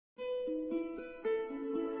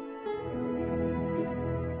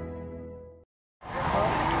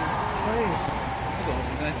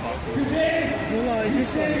Today, the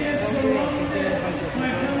city is surrounded by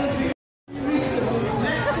fellow citizens.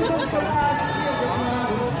 Maximum capacity of the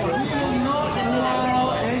crowd. We will not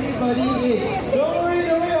allow anybody in. Don't worry,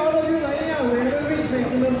 all of you lining up. We haven't reached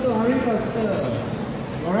maximum, so hurry faster.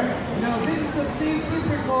 Alright? Now, this is a safety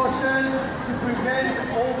precaution to prevent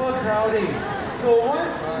overcrowding. So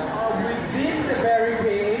once within the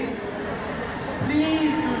barricades,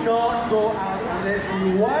 please do not go out unless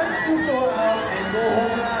you want to go out and go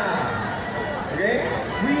home now. Okay?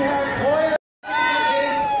 We have toilets.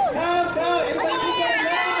 Come, everybody get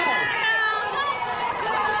now!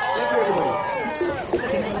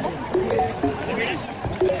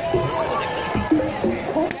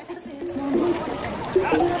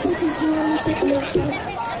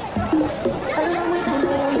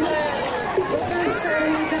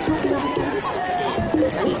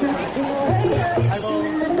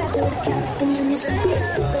 And then you say,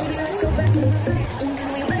 baby, let's go back to the front. And then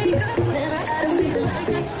we wake up, then I got a feeling like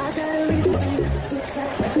I got a reason to put that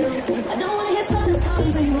record on. I don't want to hear certain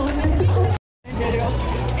songs anymore.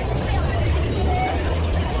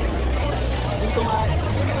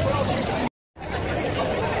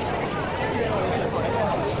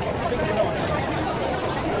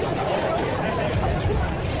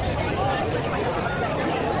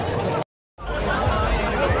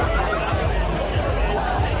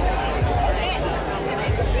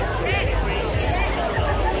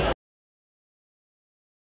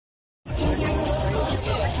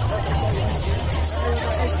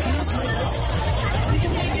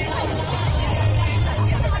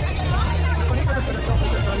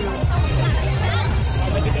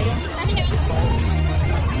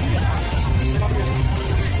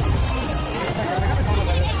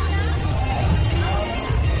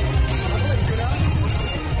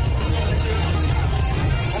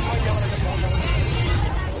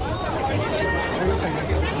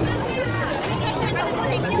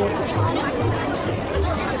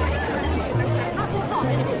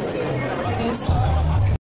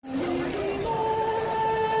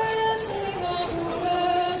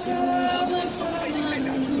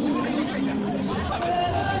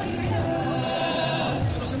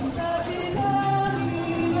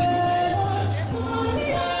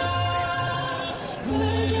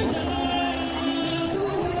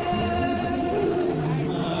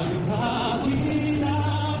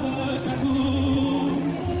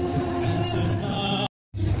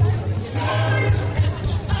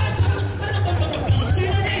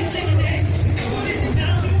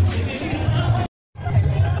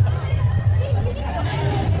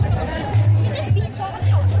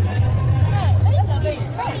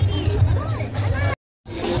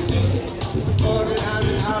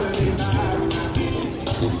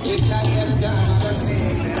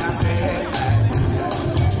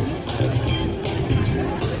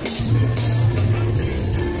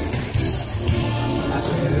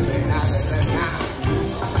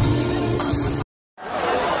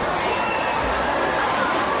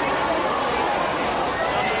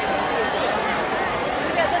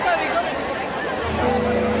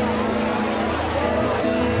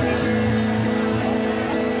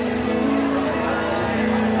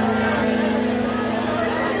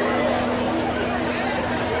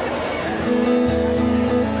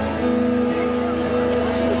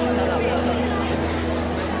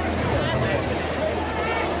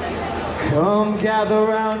 Come gather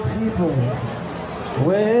round, people,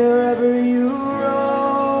 wherever you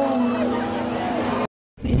roam.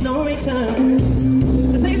 See no return.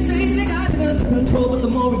 They say they got it under control, but the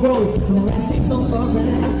more we grow, the more it seems so far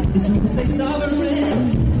away. They seem to stay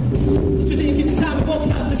sovereign. Don't you think it's time we woke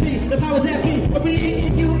up to see the powers that be? But we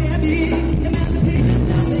in you and me, emancipate us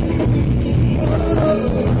now.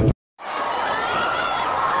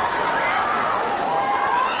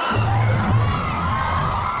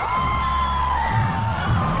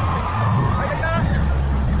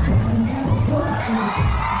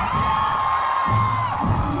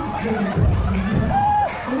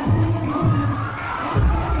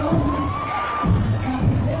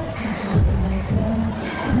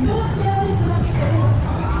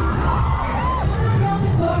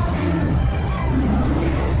 Thank you.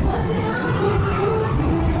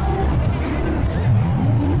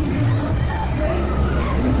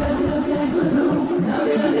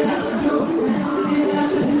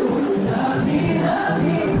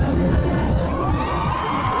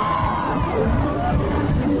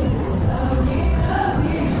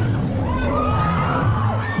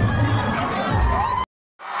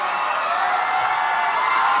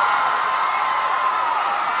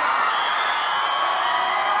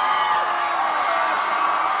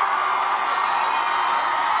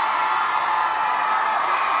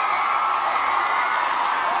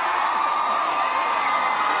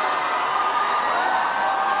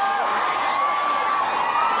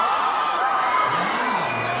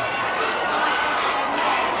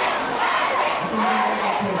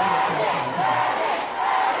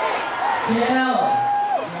 Jill.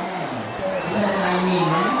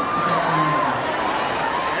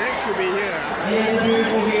 Eric should be here. It is a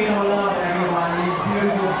beautiful day for love, everyone. It's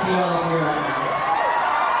beautiful to see all of you right now.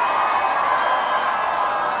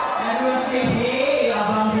 Everyone say hey,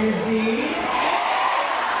 Abang Hirzi.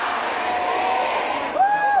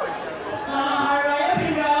 Selamat Hari Raya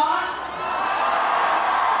Pindot.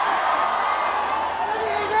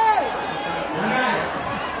 Now guys,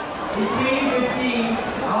 in 2015,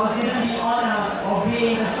 I was given the honor of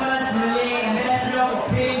being the first Malay ambassador for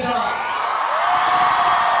pinkdot.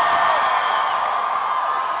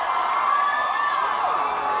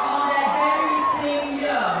 On that very same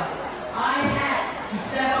year, I had to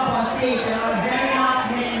step up on stage and on a very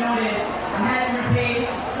last minute notice, I had to replace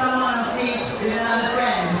someone on stage with another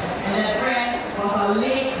friend. And that friend was our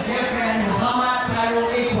late dear friend Muhammad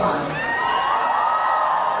Khairul Ikhwan.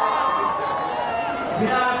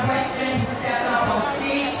 Without question, he stepped up on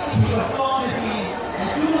stage, he performed with me, and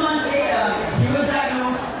 2 months later, he was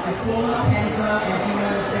diagnosed with colon cancer and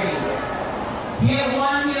terminal stage. He had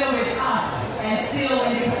 1 year with us, and still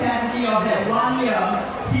in the capacity of that 1 year,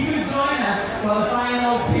 he could join us for the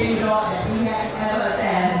final pinkdot that he had ever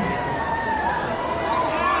attended.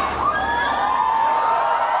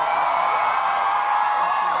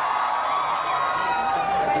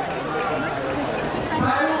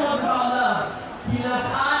 Khairul was about love. He loved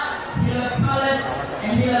art, he loved colors,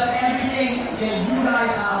 and he loved everything that you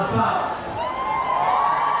guys are about.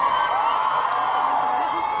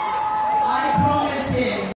 I promise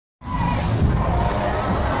him.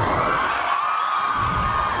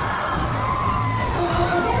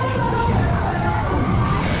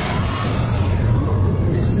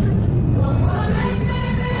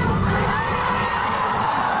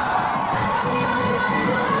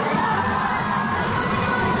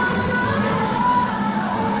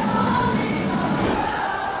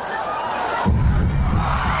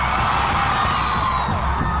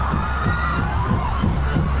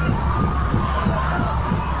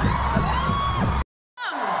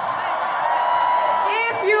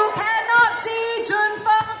 If you cannot see Jun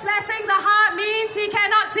Feng flashing the heart means he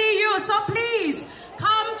cannot see you. So please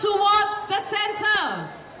come towards the center.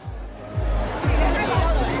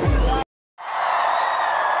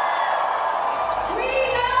 We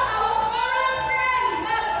know our foreign friends,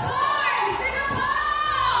 but boy,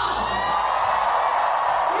 Singapore!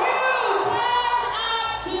 You turned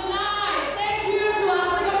up tonight. Thank you to our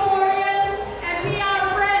Singaporean and PR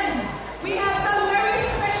friends. We have some very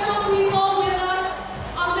special people with us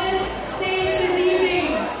on this stage this evening.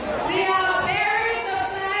 They are bearing the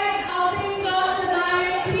flags of pinkdot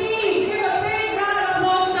tonight. Please give a big round of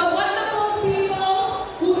applause to the wonderful people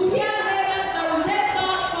who spearheaded the Red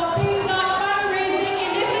Dot for Pinkdot fundraising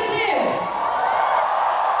initiative.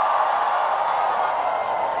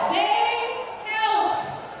 They helped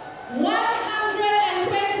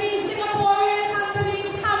 120 Singaporean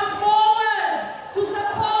companies come forward to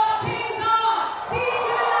support pinkdot. Please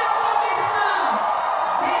give it up for Mr.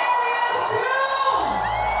 Darius Jung,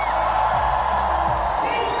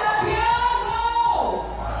 Mr. Biogo,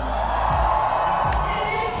 and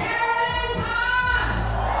Miss Carolyn Khan.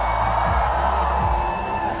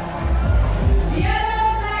 The other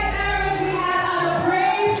flag bearers we had are the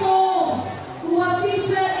brave souls who were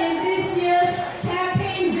featured in this year's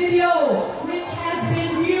campaign video, which has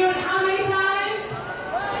been viewed how many times?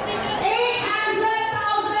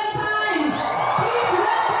 800,000 times. Please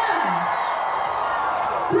welcome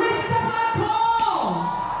Christopher Cole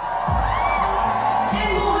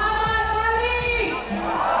and Muhammad Malik.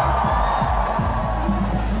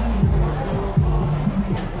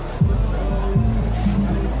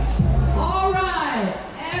 All right,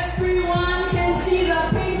 everyone can see the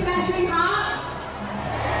pink flashing heart.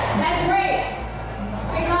 That's great,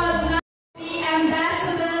 because now the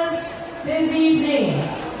ambassadors this evening.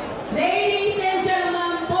 Ladies and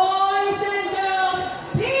gentlemen, boys and girls,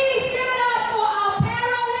 please give it up for our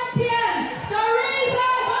Paralympian, the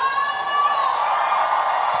reason why.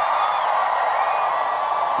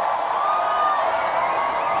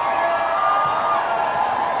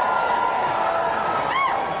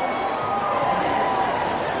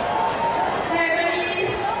 Hi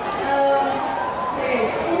everybody.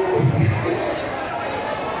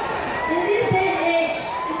 In this day and age,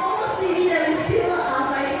 it's almost silly that we still are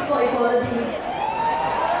fighting for equality.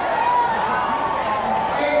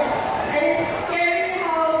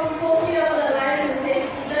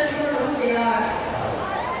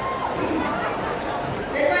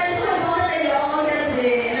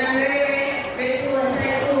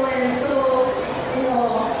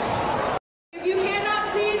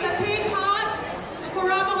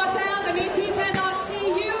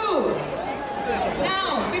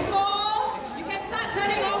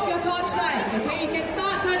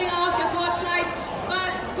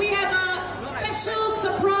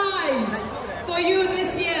 for you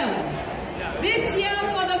this year. This year,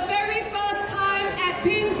 for the very first time at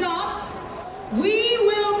Pink Dot, we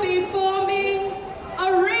will be forming a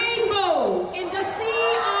rainbow in the sea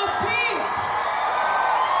of pink.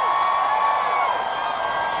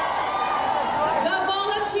 The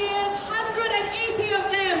volunteers, 180 of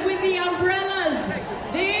them with the umbrellas,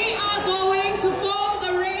 they are going to form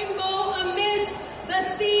the rainbow amidst the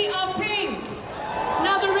sea of pink.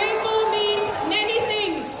 Now the rainbow means many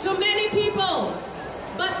things to many people,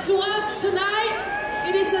 but to us tonight,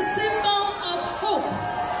 it is a symbol of hope.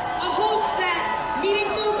 A hope that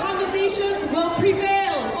meaningful conversations will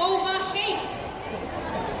prevail over hate.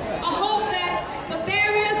 A hope that the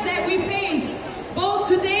barriers that we face, both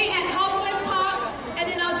today at Hongland Park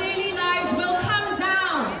and in our daily lives, will come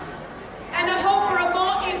down. And a hope for a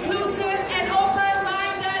more inclusive and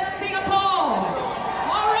open-minded Singapore.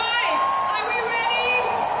 All right, are we ready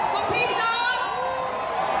for Pink Dot?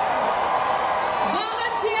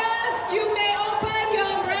 Volunteers, you may open your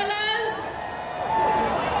umbrellas.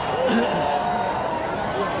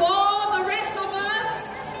 For the rest of us,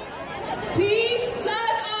 please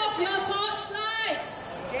turn off your torchlights.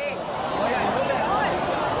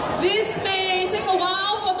 This may take a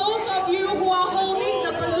while for those of you who are holding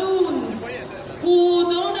the balloons, who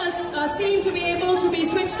don't seem to be able to be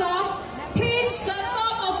switched off. Pinch the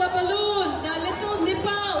top of the balloon, the little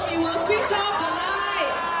nipple, it will switch off the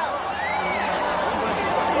light.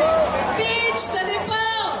 Pinch the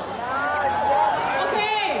nipple.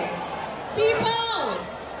 Okay, people,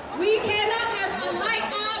 we cannot have a light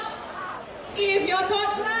up if your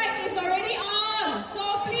torchlight is already on. So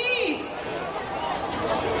please,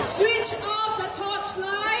 switch off the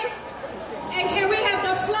torchlight. And can we have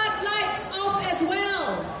the floodlights off as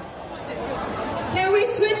well? Can we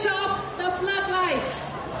switch off the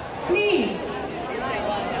floodlights? Please.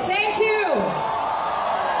 Thank you.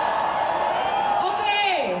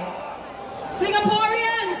 Okay.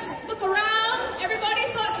 Singaporeans, look around. Everybody's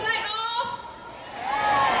torchlight off.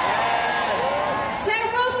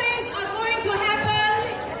 Several things are going to happen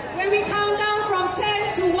when we count down from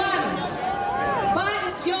 10 to 1. But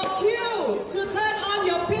your cue to turn on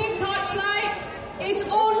your pink torchlight is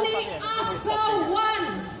only after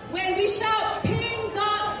 1, when we shout Pink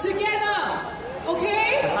Dot together.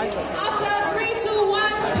 Okay? After 3, 2,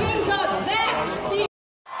 1, Pink Dot. That's the...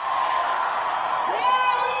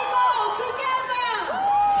 There we go, together.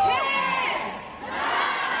 10, 9,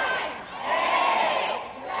 8,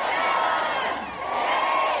 7,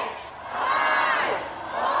 6, 5,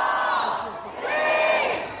 4, 3,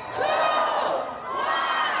 2, 1,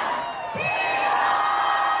 Pink Dot!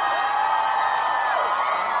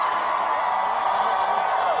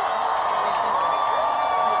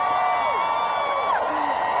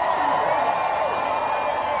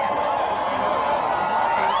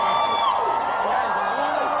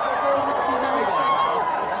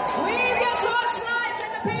 Wave your torchlights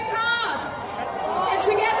at the pink heart. And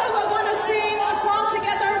together we're going to sing a song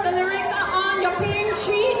together. The lyrics are on your pink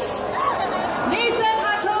sheets. Nathan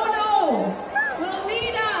Hadrono will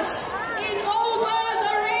lead us in Over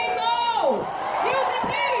the Rainbow. Music,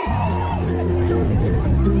 please.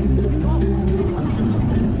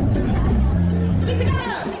 Sing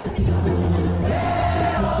together.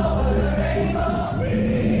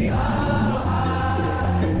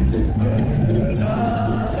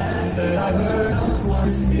 That I heard of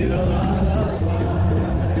once in a lullaby.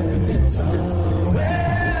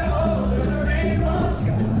 Somewhere over the rainbow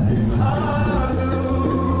skies are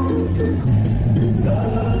blue. The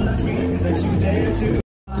dreams that you dare to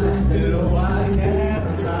little white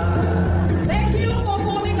caravan. Thank you for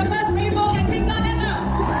forming the first rainbow at Pink Dot ever.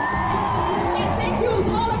 And thank you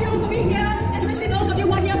to all of you for being here, especially those of you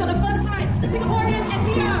who are here for the first time. Singaporeans and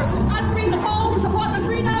PRs, answering the call to support the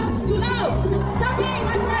freedom to love. Someday,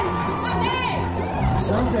 my friends, someday.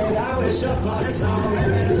 Someday I wish upon a song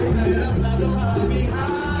where every bit of love to follow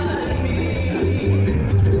behind me.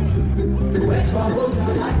 Where troubles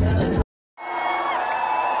not like never.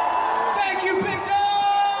 Thank you, Pink Dot!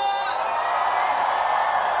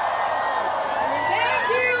 Thank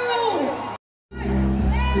you.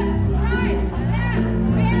 Left, right, left.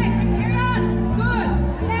 Okay, carry on. Good.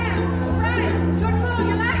 Left, right. John Fro,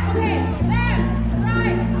 you like? Okay. Left,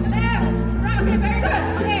 right, left, right. Okay, very good.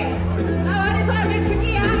 Okay. Now this one a bit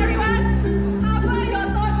tricky, everyone. Cover your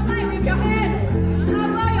torchlight with your hand.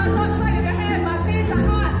 Cover your torchlight with your hand, but face the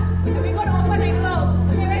heart. And we're going to open and close.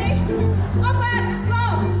 Okay, ready?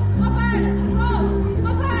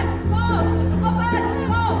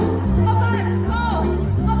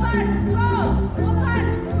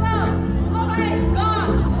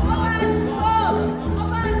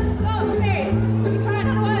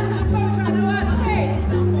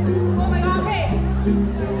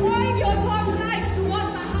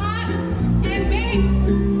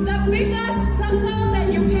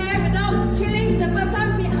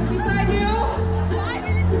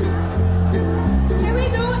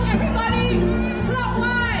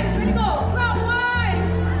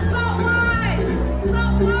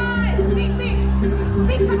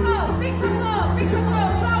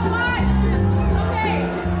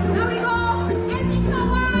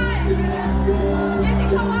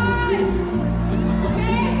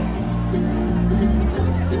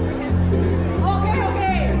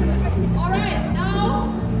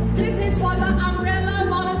 for the